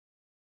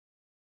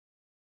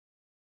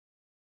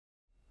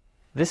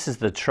This is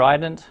the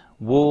Trident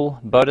wool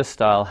boater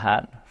style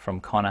hat from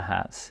Connor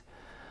Hats.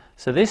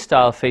 So this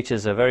style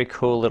features a very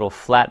cool little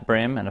flat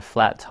brim and a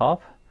flat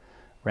top,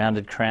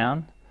 rounded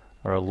crown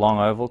or a long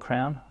oval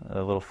crown,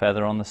 a little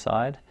feather on the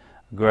side,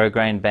 a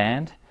grosgrain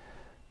band,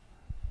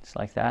 just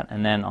like that.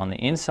 And then on the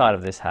inside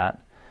of this hat,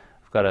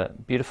 we've got a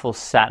beautiful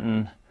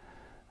satin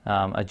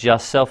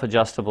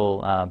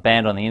self-adjustable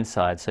band on the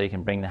inside, so you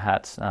can bring the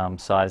hat's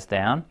size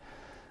down,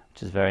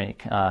 which is very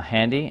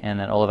handy. And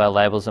then all of our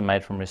labels are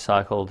made from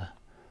recycled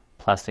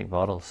plastic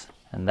bottles.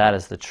 And that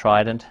is the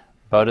Trident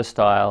boater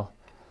style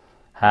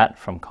hat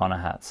from Connor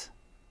Hats.